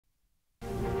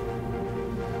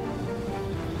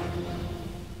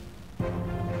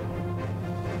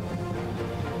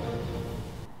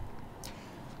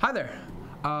Hi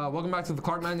there. Welcome back to the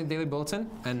Clark Manning Daily Bulletin,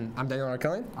 and I'm Daniel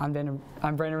Arkellian. I'm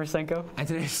Brandon Rosenko. And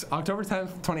today's October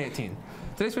 10th, 2018.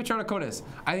 Today's patriotic quote is,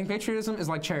 I think patriotism is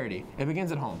like charity. It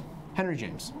begins at home. Henry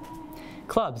James.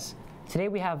 Clubs. Today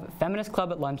we have Feminist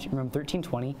Club at lunch in room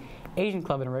 1320, Asian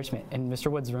Club at enrichment in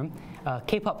Mr. Wood's room,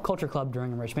 K-pop Culture Club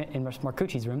during enrichment in Ms.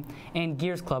 Marcucci's room, and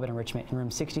Gears Club at enrichment in room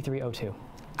 6302.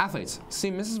 Athletes.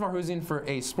 See Mrs. Varhusian for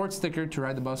a sports sticker to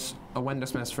ride the bus when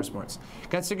dismissed for sports.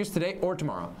 Get stickers today or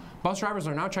tomorrow. Bus drivers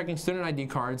are now checking student ID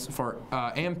cards for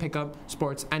AM pickup,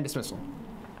 sports, and dismissal.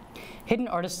 Hidden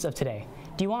artists of today.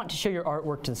 Do you want to show your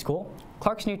artwork to the school?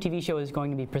 Clark's new TV show is going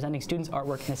to be presenting students'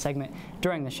 artwork in a segment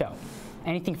during the show.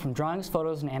 Anything from drawings,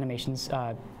 photos, and animations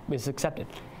is accepted.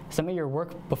 Submit your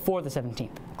work before the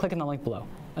 17th. Click on the link below.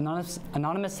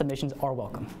 Anonymous submissions are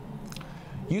welcome.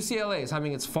 UCLA is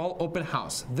having its fall open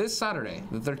house this Saturday,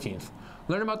 the 13th.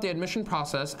 Learn about the admission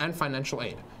process and financial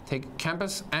aid. Take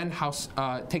campus and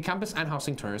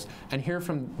housing tours and hear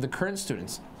from the current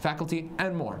students, faculty,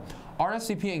 and more.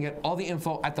 RSVP and get all the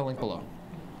info at the link below.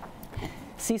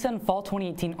 CSUN Fall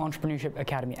 2018 Entrepreneurship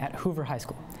Academy at Hoover High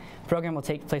School. The program will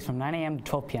take place from 9 a.m. to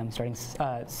 12 p.m. starting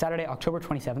Saturday, October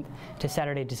 27th to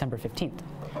Saturday, December 15th.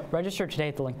 Register today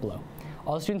at the link below.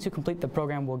 All students who complete the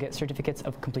program will get certificates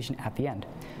of completion at the end.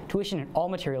 Tuition and all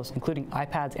materials, including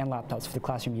iPads and laptops for the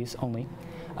classroom use only,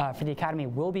 for the academy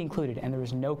will be included, and there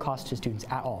is no cost to students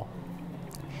at all.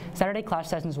 Saturday class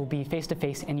sessions will be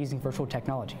face-to-face and using virtual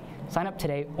technology. Sign up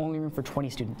today, only room for 20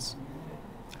 students.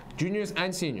 Juniors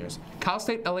and seniors. Cal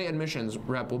State LA admissions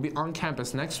rep will be on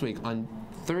campus next week on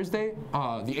Thursday,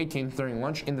 the 18th, during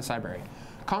lunch in the Cyberry.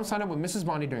 Come sign up with Mrs.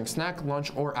 Bondi during snack,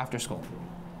 lunch, or after school.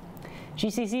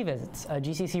 GCC visits. A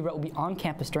GCC rep will be on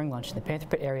campus during lunch in the Panther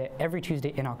Pit area every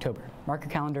Tuesday in October. Mark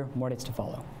your calendar, more dates to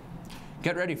follow.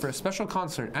 Get ready for a special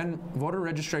concert and voter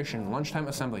registration lunchtime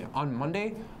assembly on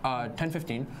Monday,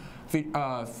 10:15.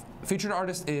 Featured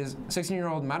artist is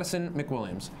 16-year-old Madison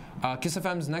McWilliams, Kiss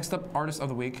FM's Next Up Artist of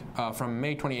the Week from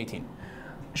May 2018.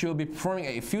 She will be performing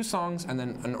a few songs, and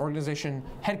then an organization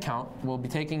head count will be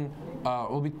talking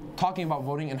about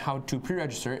voting and how to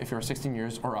pre-register if you're 16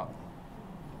 years or up.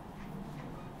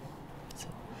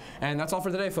 And that's all for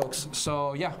today, folks.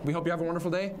 So yeah, we hope you have a wonderful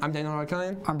day. I'm Daniel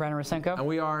Arkellian. I'm Brandon Rosenko. And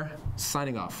we are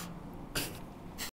signing off.